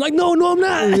 I'm like, no, I'm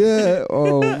not. yeah.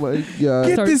 Oh my god.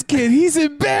 Get this kid. He's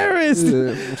embarrassed.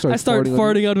 Yeah. I start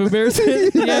farting out of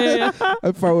embarrassment. yeah.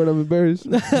 I fart when I'm embarrassed.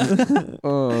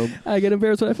 I get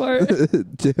embarrassed when I fart.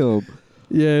 Damn.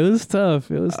 Yeah, it was tough.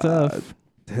 It was tough.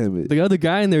 Damn it. The other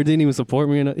guy in there didn't even support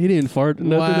me. He didn't fart.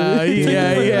 Nothing. Wow.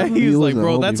 Yeah. He He was like, wasn't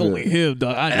bro, homie that's for only that. him,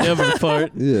 dog. I never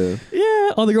fart. Yeah.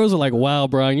 Yeah. All the girls were like, wow,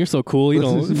 Brian, you're so cool. You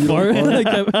don't You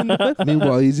don't fart. fart. Like,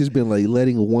 Meanwhile, he's just been like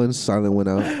letting one silent one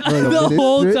out for, like, a The minute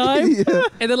whole straight. time? Yeah.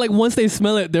 and then like once they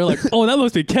smell it, they're like, oh, that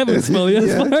must be Kevin smelling his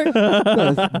Yeah.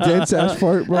 fart. Dense ass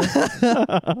fart, bro.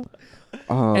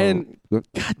 And God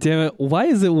damn it, why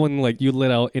is it when like you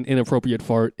let out an inappropriate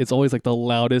fart, it's always like the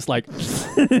loudest, like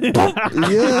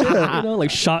yeah, like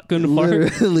shotgun fart.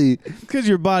 literally Because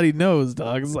your body knows,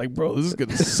 dog. It's like, bro, this is going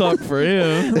to suck for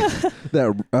him.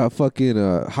 that fucking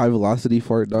high velocity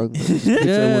fart, dog. Hits everyone's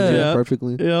head Yeah.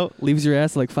 perfectly. Yep. Leaves your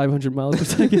ass at like 500 miles per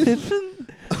second.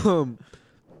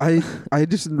 I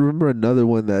just remember another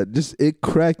one that just it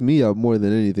cracked me up more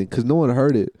than anything because no one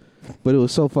heard it, but it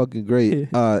was so fucking great.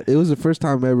 It was the first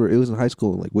time ever. It was in high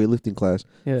school, like weightlifting class.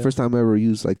 Yeah. First time I ever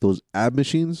used like those ab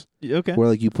machines Okay. where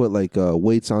like you put like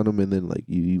weights on them and then like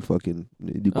you fucking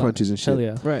do Oh, crunches and shit. Hell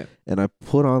yeah. Right. And I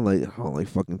put on like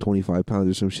fucking 25 pounds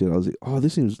or some shit. I was like, oh,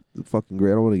 this seems fucking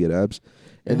great. I want to get abs.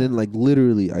 And then like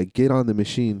literally I get on the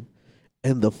machine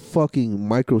and the fucking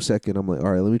microsecond I'm like,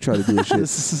 all right, let me try to do this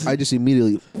shit. I just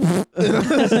immediately and I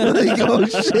was like, oh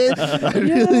shit. I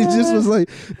really just was like,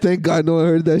 thank God no one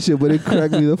heard that shit, but it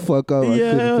cracked me the fuck up. I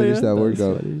Yeah, couldn't finish yeah. that That's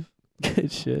workout. funny.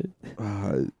 Good shit.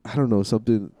 I don't know,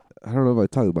 something I don't know if I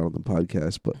talked about it on the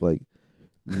podcast, but like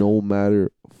no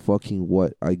matter fucking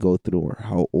what I go through or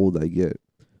how old I get,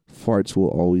 farts will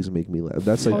always make me laugh.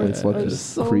 That's like my Farts fucking are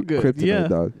so good. kryptonite, Yeah.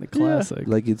 dog. The classic.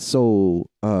 Like it's so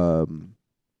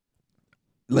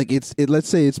like let's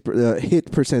say it's hit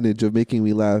percentage of making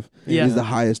me laugh Yeah. is the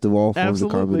highest of all forms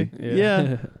Absolutely. of comedy.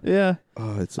 Yeah. Yeah.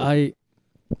 Oh, it's I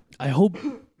hope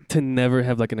to never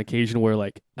have like an occasion where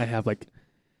like I have like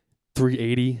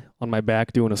 380 on my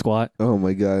back doing a squat oh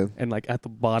my god. and like at the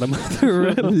bottom of the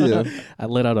room Yeah. I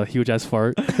let out a huge ass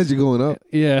fart. As you're going up.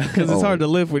 Yeah. Because it's Oh. hard to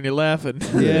lift when you're laughing.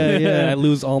 yeah. I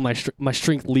lose all my my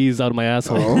strength leaves out of my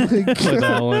asshole. Oh my With that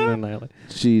god. one, and I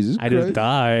Jesus just Christ.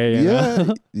 die. you Yeah.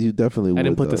 know? You definitely would. I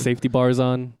didn't put the though. safety bars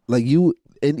on. Like you,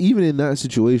 and even in that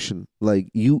situation, like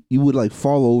you would like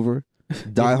fall over,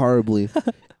 die horribly,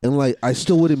 and like I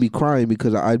still wouldn't be crying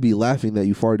because I'd be laughing that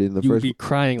you farted in the You would first. be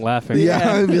crying laughing.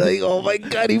 Yeah, I'd be like, oh my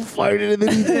god, he farted and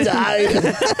then he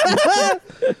died.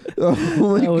 Oh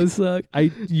my That was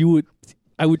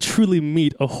I would truly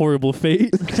meet a horrible fate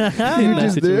in that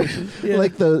just there. situation. Yeah.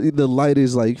 Like the light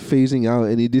is like phasing out,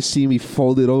 and you just see me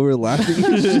folded over, laughing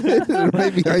and shit,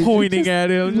 right behind you. Pointing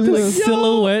at him. Just like like,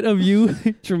 silhouette of you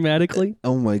dramatically.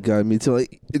 Oh my god, me too.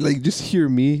 Like just hear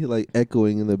me like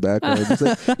echoing in the background, just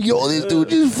like, yo, this dude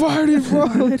just farted, bro.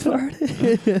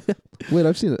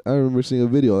 Wait, I remember seeing a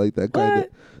video like that kind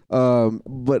of.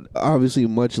 But obviously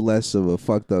much less of a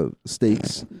fucked up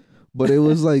stakes. But it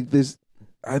was like this.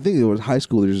 I think it was high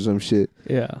schoolers or some shit.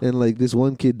 Yeah. And like this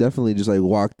one kid definitely just like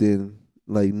walked in,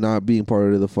 like not being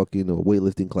part of the fucking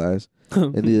weightlifting class.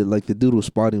 And the dude was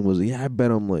spotting was like, yeah, I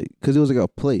bet I'm like, because it was like a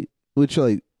plate, which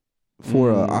like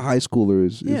for a high schooler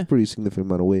is Yeah. pretty significant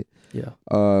amount of weight.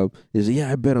 Yeah. He's like,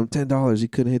 yeah, I bet him $10 he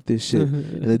couldn't hit this shit.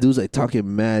 And the dude's like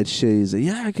talking mad shit. He's like,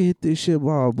 yeah, I can hit this shit,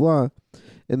 blah, blah.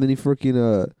 And then he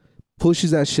freaking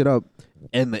pushes that shit up.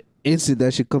 And the instant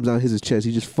that shit comes out his chest,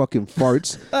 he just fucking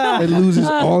farts and loses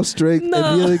all strength. And the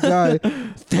other guy,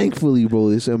 thankfully, bro,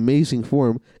 this amazing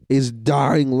form, is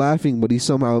dying laughing, but he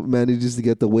somehow manages to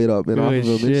get the weight up and off of him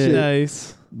and shit.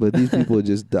 Nice. But these people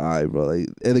just die, bro. Like,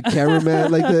 and the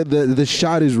cameraman, like the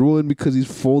shot is ruined because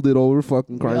he's folded over,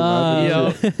 fucking crying,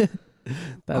 laughing. and shit.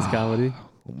 That's comedy.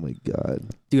 Oh my god.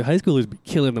 Dude, high schoolers be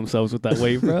killing themselves with that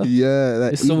weight, bro. Yeah, that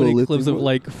There's so many ego clips of lifting,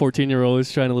 like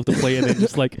 14-year-olds trying to lift a plate and then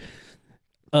just like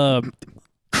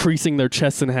creasing their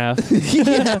chests in half with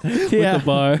the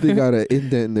bar. they got an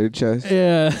indent in their chest,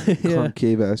 Yeah. Yeah.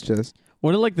 concave ass chest.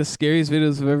 One of like the scariest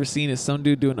videos I've ever seen is some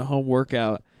dude doing a home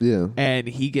workout Yeah. and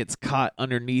he gets caught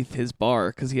underneath his bar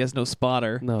because he has no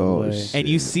spotter. No Oh, way. shit. And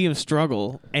you see him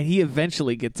struggle, and he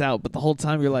eventually gets out. But the whole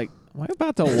time you're like, am I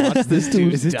about to watch this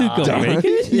dude Is this dude die? gonna make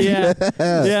it? Yeah.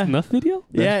 Yeah. Snuff video?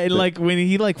 Yeah, and like when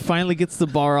he like finally gets the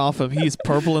bar off him, he's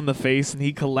purple in the face and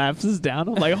he collapses down.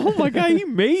 I'm like, oh my god, he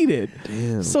made it!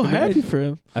 Damn. So happy for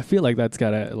him. I feel like that's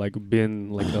gotta like been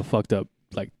like a fucked up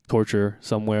like torture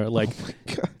somewhere. Like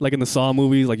like in the Saw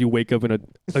movies, like you wake up in a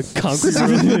concrete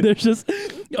room and there's just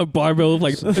a barbell with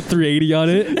like 380 on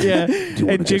it. Yeah,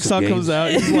 wanna and get Jigsaw some comes gains?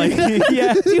 out. He's like,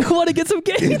 yeah, Do you want to get some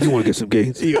gains? Do you want to get some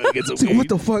gains? you gotta get some. It's like, what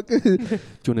the fuck? Do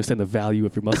you understand the value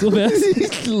of your muscle mass?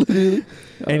 Literally. And,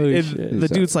 Oh, and shit. the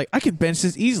dude's like, I can bench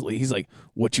this easily. He's like,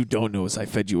 what you don't know is I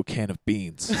fed you a can of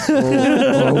beans.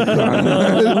 Oh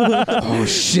god. Oh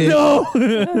shit. No,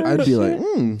 I'd be like,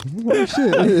 oh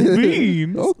shit.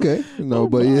 beans. Okay. No,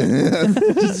 but yeah.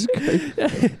 Jesus Christ.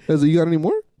 I was like, you got any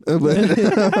more? But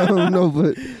no,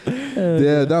 but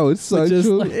yeah, that would suck. just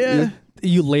too. like- Yeah.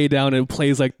 You lay down and it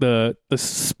plays like the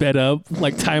sped up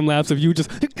like time lapse of you just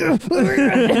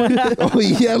Oh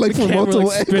yeah, like from camera multiple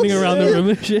like spinning angles. around the room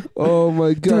and shit. Oh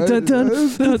my god. Dun, dun,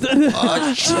 dun.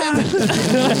 Oh shit.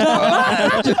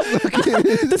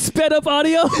 The sped up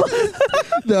audio.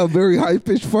 That very high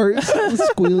pitched fart,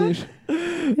 squealing.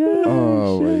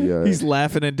 Oh my god. He's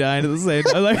laughing and dying at the same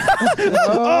time. Like,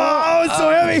 oh, it's so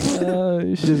heavy. Oh,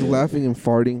 shit. just laughing and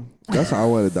farting. That's how I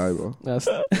want to die, bro. That's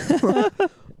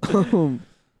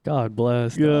God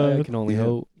bless. God. I can only Yeah.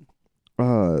 hope.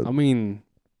 Uh, I mean,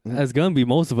 that's gonna be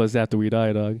most of us after we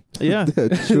die, dog. Yeah.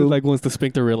 that's true. Like once the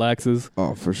sphincter relaxes.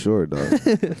 Oh, for sure, dog.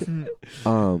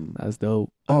 That's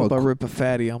dope. I Oh, hope I rip a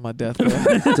fatty on my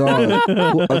deathbed. dog.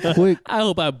 A quick. I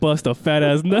hope I bust a fat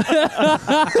ass nut.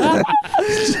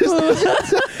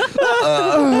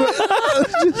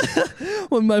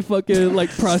 When my fucking like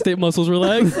prostate muscles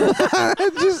relax.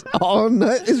 Just all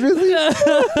nut is really.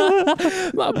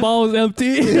 My balls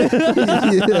empty.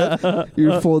 Yeah.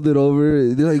 You're folded over.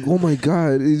 They're like, oh my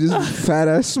god, you just fat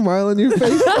ass smile on your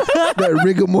face. That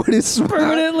rigor mortis smile.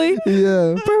 Permanently.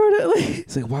 Yeah. Permanently.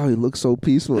 It's like, wow, he looks so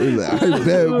peaceful. He's like, I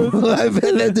bet, bro. I bet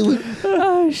that dude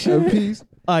Oh have shit. peace.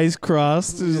 Eyes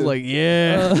crossed. Just like,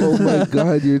 yeah. Oh my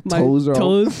god, your My toes are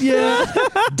all toes, yeah.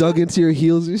 dug into your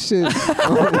heels and shit.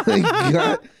 Oh my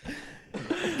god.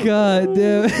 God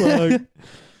damn.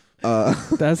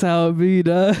 That's how it be,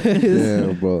 dog.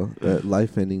 Yeah, bro. That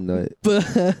life ending nut.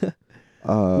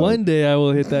 One day I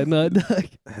will hit that nut, dog.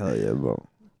 Hell yeah, bro.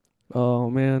 Oh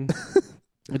man.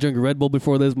 I drank a Red Bull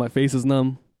before this. My face is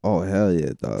numb. Oh hell yeah,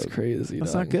 It's dog. crazy.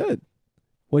 That's dog. not good.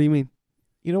 What do you mean?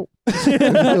 You know.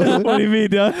 What do you mean,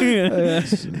 dog?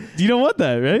 You don't want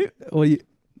that, right? Well,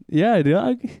 yeah,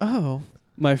 dog. Oh,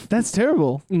 My that's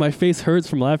terrible. my face hurts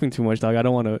from laughing too much, dog. I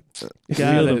don't want to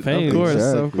feel the pain. Of course,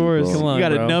 Exactly, of course. bro. Come on, you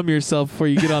gotta bro. numb yourself before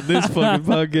you get on this fucking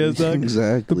podcast, dog.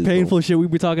 Exactly. The painful shit we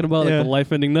be talking about, Yeah. like the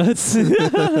life-ending nuts.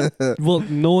 Well,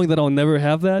 knowing that I'll never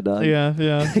have that, dog. Yeah,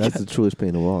 yeah. Bro. That's the truest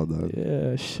pain of all, dog.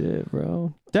 Yeah, shit,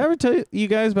 bro. Did I ever tell you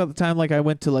guys about the time like I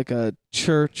went to like a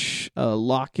church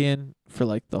lock-in for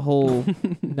like the whole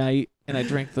night, and I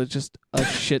drank just a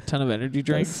shit ton of energy That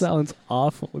drinks? sounds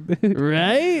awful, dude.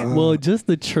 Right? Well, just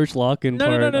the church lock-in No,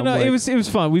 part. no, no, I'm no. like, It was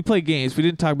fun. We played games. We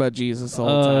didn't talk about Jesus the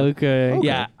whole Oh, time. okay. Okay.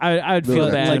 Yeah, I'd feel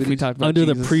Like- bad if we talked about Under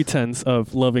the Jesus. pretense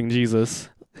of loving Jesus.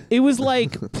 It was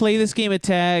like play this game of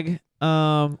tag.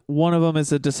 One of them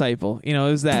is a disciple. You know,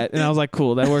 it was that, and I was like,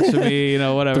 cool, that works for me. You know,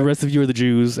 The whatever. rest of you are the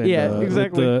Jews. And, Yeah, with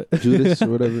exactly. the- Judas or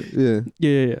whatever. Yeah.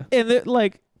 yeah. And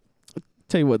like,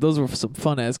 tell you what, those were some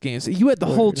fun ass games. You had the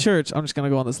whole Word. church. I'm just gonna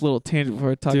go on this little tangent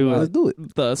before I talk Do it. about Let's do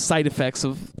it. the side effects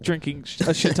of drinking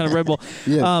a shit ton of Red Bull.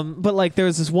 Yeah. But like there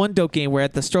was this one dope game where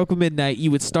at the stroke of midnight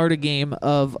you would start a game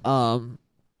of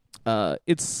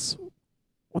it's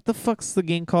what the fuck's the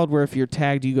game called where if you're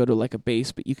tagged you go to like a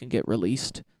base but you can get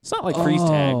released? It's not like freeze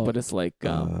tag, Oh. but it's like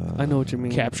I know what you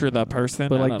mean. capture the person.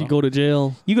 But I like don't you know. go to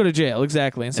jail, You go to jail,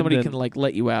 exactly, and somebody then- can like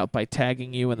let you out by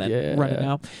tagging you and then Yeah. running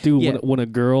out. dude. Yeah. When a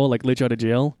girl like let you out of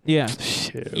jail, Yeah.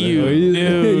 shit, You man.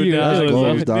 knew, You- dog. it was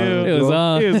Goals, on. dog. It was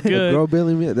on. It was The good. girl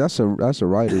bailing me. That's a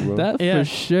writer, bro. That Yeah. for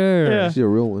sure. Yeah. She's a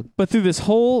real one. But through this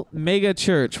whole mega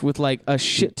church with like a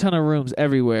shit ton of rooms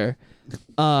everywhere,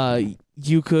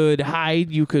 you could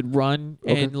hide, you could run,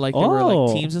 Okay. and like there were like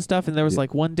Oh. teams and stuff, and there was Yeah.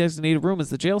 like one designated room as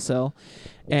the jail cell,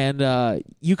 and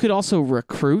you could also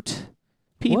recruit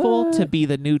people What? to be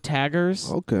the new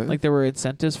taggers. Okay. Like there were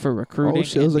incentives for recruiting oh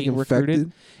shit, it was and like being recruited.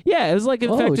 infected. Yeah, it was like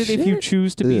Oh, infected if you shit.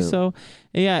 choose to be Yeah. so.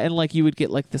 Yeah, and like you would get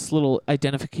like this little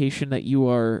identification that you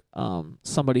are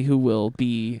somebody who will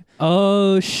be.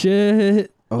 Oh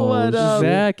shit. Oh, What shit. up?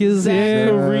 Zach is Zach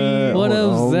here. Kareem. What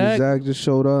up, homie Zach? Zach just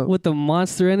showed up. With the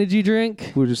Monster Energy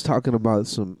drink. We were just talking about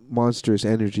some monstrous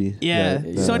energy. Yeah.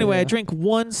 that, So anyway, I yeah. drank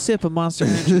one sip of Monster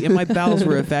Energy, and my bowels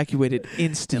were evacuated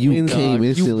instantly. You dog. came You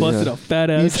instantly. busted huh? a fat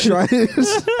You ass. tried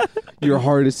your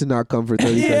hardest to not come for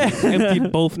 30 Yeah. seconds.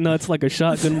 Emptied both nuts like a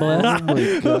shotgun blast. Oh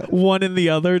my god. One and the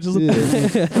other, just. Yeah.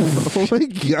 Oh my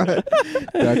god.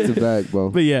 Back to back, bro.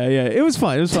 But yeah, it was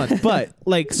fun. It was fun. But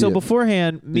like, so Yeah.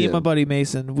 beforehand, me and Yeah. my buddy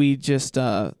Mason, we just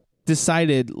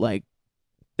decided like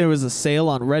there was a sale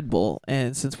on Red Bull,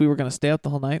 and since we were gonna stay out the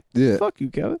whole night, Yeah. fuck you,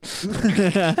 Kevin.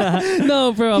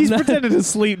 No, bro. I'm He's not. pretending to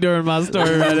sleep during my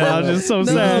story right now. I'm just so No.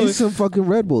 sad. Need some fucking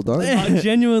Red Bull, dog.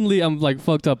 Genuinely, I'm like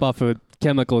fucked up off of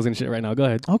chemicals and shit right now. Go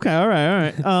ahead. Okay, all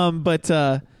right.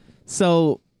 But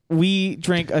so we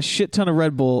drank a shit ton of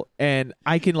Red Bull, and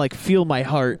I can like feel my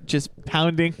heart just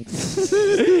pounding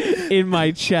in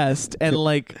my chest, and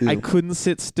like I Yeah. couldn't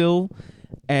sit still,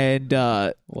 and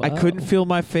I couldn't Wow. feel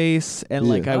my face, and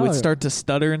like Yeah. I would Oh, yeah. start to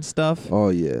stutter and stuff, Oh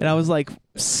yeah. and I was like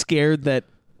scared that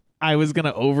I was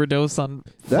gonna overdose on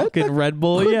That- fucking that Red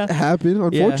Bull. Could Yeah, happen,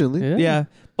 unfortunately. Yeah. yeah.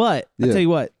 But I Yeah. tell you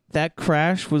what, that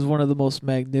crash was one of the most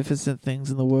magnificent things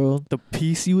in the world. The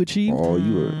peace you achieved. Oh,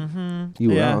 you were Mhm.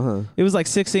 Yeah. out, huh? It was like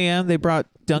 6 a.m. They brought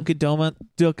Dunkin'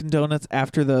 Donuts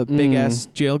after the big ass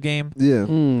jail game. Yeah.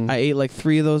 Mm. I ate like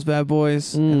 3 of those bad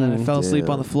boys, and then I fell asleep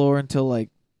Damn. on the floor until like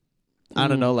I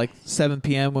don't Mm. know, like 7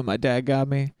 p.m. when my dad got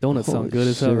me. Donuts Holy sound good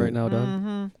as hell shit. right now, dog.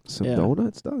 Mm-hmm. Some Yeah.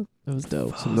 donuts, dog. It was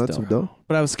dope, Some nuts, some dough.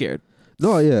 but I was scared.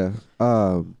 No, yeah.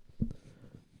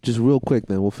 Just real quick,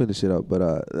 then we'll finish it up. But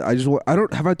I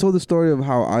don't have I told the story of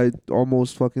how I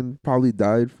almost fucking probably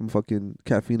died from fucking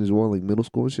caffeine as well, like middle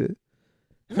school and shit.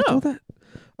 Have I told that?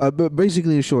 But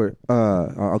basically, in short,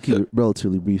 I'll keep it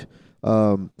relatively brief.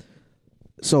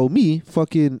 So me,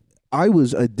 fucking, I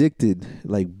was addicted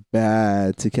like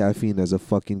bad to caffeine as a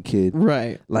fucking kid.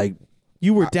 Right. Like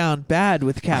You were down bad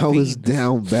with caffeine. I was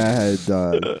down bad,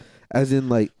 dog. As in,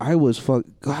 like, I was hold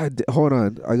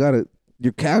on. I gotta.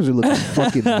 Your calves are looking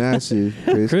fucking massive,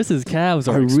 Chris. Chris's calves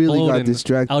are I really got exploding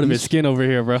distracted. out of his He's- skin over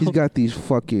here, bro. He's got these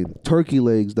fucking turkey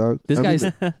legs, dog. This I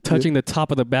mean, guy's touching the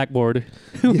top of the backboard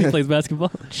when he Yeah. plays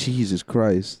basketball. Jesus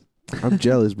Christ. I'm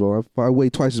jealous, bro. I weigh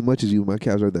twice as much as you. My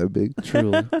calves aren't that big.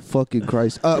 Truly. Fucking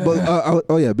Christ.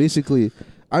 Oh yeah. Basically,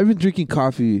 I've been drinking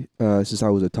coffee since I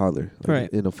was a toddler. Like, Right.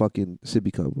 in a fucking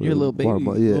sippy cup. You're a little baby,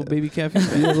 Yeah. little baby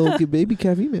caffeine. Yeah, little baby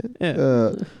caffeine, man.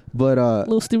 Yeah. But A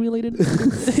little stimulated,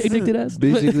 addicted ass.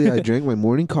 basically, I drank my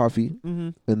morning coffee, Mm-hmm.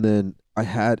 and then I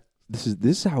had this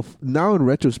is how now in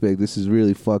retrospect this is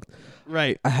really fucked.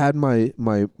 Right. I had my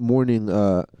morning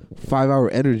 5-hour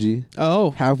energy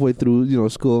Oh, halfway through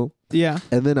school, yeah.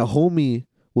 and then a homie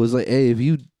was like, "Hey, if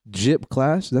you jip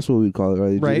class, that's what we call it,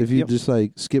 right? Right, If you yep. just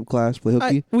like skip class, play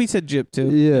hooky, We said jip too.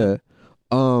 yeah.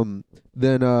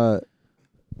 Then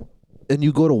and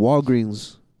you go to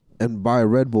Walgreens and buy a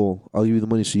Red Bull, I'll give you the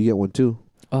money so you get one too."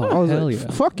 I Oh, was hell like,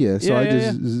 yeah. "Fuck yeah!" So Yeah, I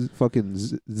yeah, just fucking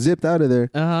zipped out of there.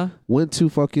 Uh huh. Went to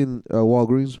fucking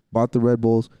Walgreens, bought the Red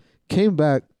Bulls, came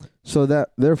back. So that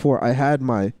therefore I had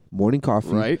my morning coffee,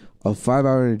 Right. a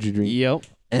 5-hour energy drink, Yep.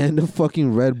 and a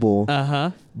fucking Red Bull. Uh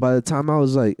huh. By the time I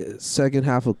was like second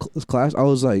half of class, I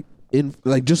was like in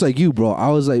like just like you, bro.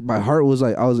 I was like my heart was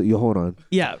like yo, hold on.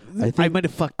 Yeah. I I, think- might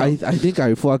have fucked up. I think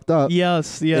I fucked up.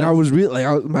 Yes. Yes. And I was really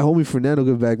like my homie Fernando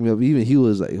could back me up. Even he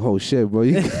was like, "Oh shit, bro."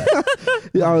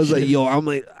 I was like, "Yo, I'm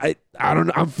like I don't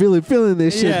know. I'm feeling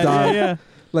this shit, yeah, dog." yeah.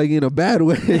 Like in a bad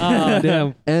way. Ah,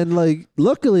 damn. And like,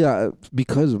 luckily,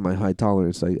 because of my high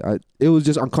tolerance, it was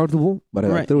just uncomfortable, but I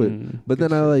got Right. through it. Mm. But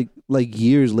then I like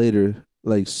years later,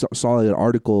 like saw an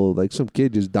article, like some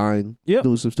kid just dying, Yep.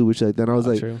 doing some stupid shit. Then I was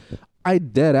like, True. I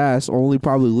dead ass only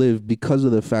probably lived because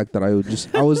of the fact that I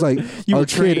was like You a were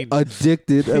kid trained.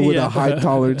 addicted with Yeah. a high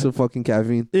tolerance of fucking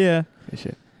caffeine. Yeah. Good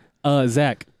shit.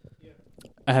 Zach,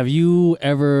 Have you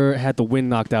ever had the wind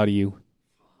knocked out of you?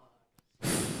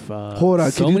 Hold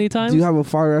on. So can many you, times. Do you have a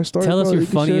fire ass story? Tell us bro, your you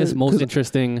can share? funniest, most 'Cause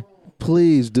interesting,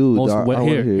 Please, dude. most. Dog, I wanna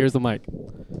hear it. Here's the mic.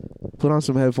 Put on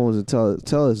some headphones and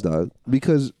tell us, dog.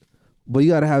 Because, but you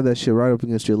gotta have that shit right up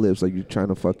against your lips, like you're trying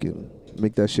to fucking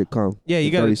make that shit come. Yeah, you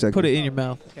in got 30 to seconds. put it in your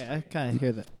mouth. Okay, I kind of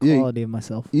hear the Yeah. quality of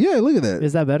myself. Yeah, look at that.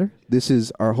 Is that better? This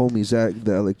is our homie Zach,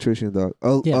 the electrician, dog.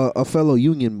 Yeah. A fellow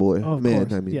union boy, Oh, of man.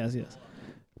 course. I mean, Yes.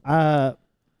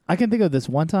 I can think of this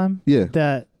one time yeah,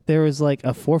 that there was like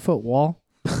a 4-foot wall.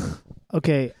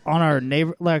 Okay, on our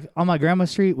neighbor, like on my grandma's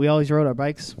street, we always rode our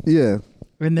bikes, yeah,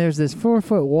 and there's this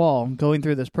 4-foot wall going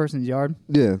through this person's yard,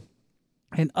 yeah.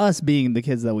 and us being the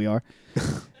kids that we are,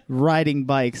 riding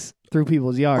bikes through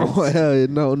people's yards. Oh hell yeah,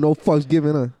 no fucks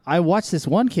given, huh? I watched this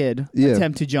one kid Yeah.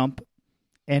 attempt to jump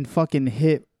and fucking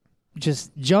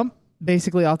jump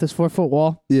basically off this 4-foot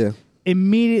wall, Yeah,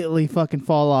 immediately fucking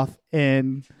fall off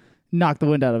and knock the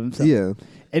wind out of himself. yeah.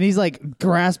 And he's like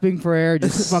grasping for air,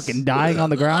 just fucking dying on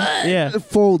the ground. Yeah.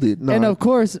 Folded. No, And of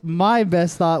course, my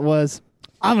best thought was,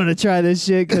 I'm going to try this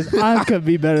shit because I could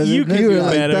be better than You this. could you were do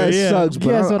like, better, that yeah. sucks,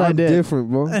 bro. Guess what I I'm did? different,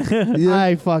 bro. Yeah.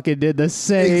 I fucking did the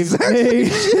same Exactly.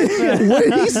 thing. What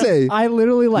did he say? I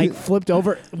literally like flipped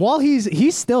over while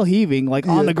he's still heaving, like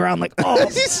on the ground, like, oh,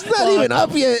 He's not even up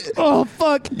yet. oh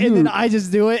fuck. And then I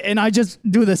just do it and I just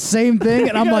do the same thing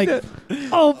and I'm like,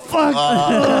 oh fuck.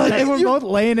 And we're both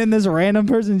laying in this random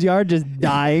person's yard just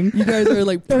dying. You guys are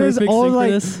like And it's perfect all sync for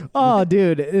like, this. oh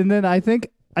dude. And then I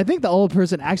think the old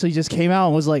person actually just came out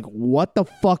and was like, what the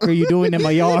fuck are you doing in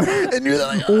my yard? And you're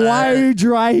like, Why are you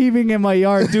dry heaving in my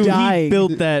yard, Dude, dying? he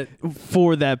built that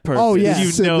for that person. Oh yeah, You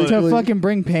know Specifically. to fucking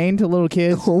bring pain to little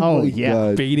kids. oh, my yeah.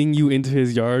 God. Baiting you into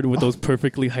his yard with those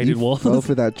perfectly heighted You walls. fell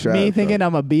for that trap. Me bro. thinking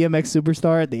I'm a BMX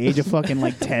superstar at the age of fucking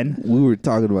like 10. We were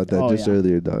talking about that Oh, just yeah.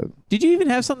 earlier, dog. Did you even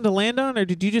have something to land on, or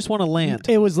did you just want to land?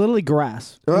 It was literally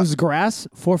grass. It was grass,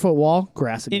 4-foot wall,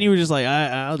 grass again. And you were just like,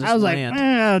 I'll just I was land. like,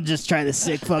 I'll just try the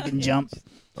sick fucking jump.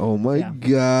 Oh my Yeah.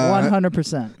 God.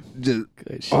 100%. Just,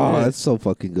 Good shit. oh, that's so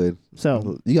fucking good.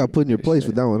 So, You got put in your place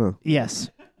with that one, huh? yes.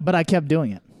 But I kept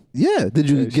doing it. Yeah. Did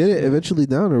you get it eventually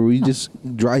down, or were you just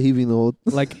dry heaving the whole?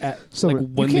 like at, Summer. like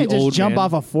You when You can't the just old jump man,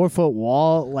 off a 4-foot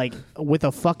wall like with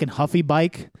a fucking Huffy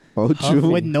bike Oh,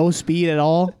 true. with no speed at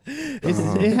all.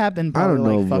 It happened I don't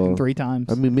probably like know, fucking bro. 3 times.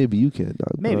 I mean, maybe you can, dog.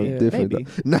 but Maybe, I'm different. maybe.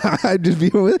 Dog. Nah, I'd just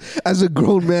be as a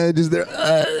grown man, just there.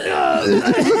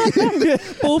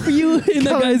 both of you in that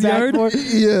Coming guy's back yard. for-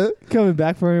 Yeah. coming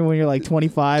back for me when you're like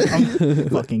 25. I'm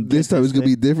fucking This time it's gonna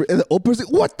be thing. different. And the old person,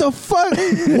 what the fuck?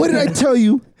 What did I tell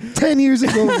you 10 years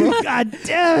ago, bro? God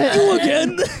damn it! You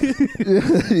again?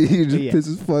 You just Yeah. pissed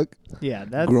as fuck. Yeah,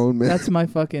 that's Grown man. That's my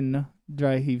fucking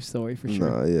dry heave story for sure.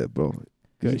 Nah, yeah, bro.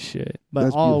 Good shit. But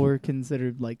that's all beautiful. were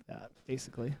considered like that,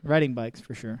 basically. Riding bikes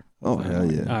for sure. Oh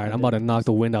hell yeah. All right, I'm about to knock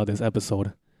the wind out of this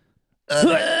episode.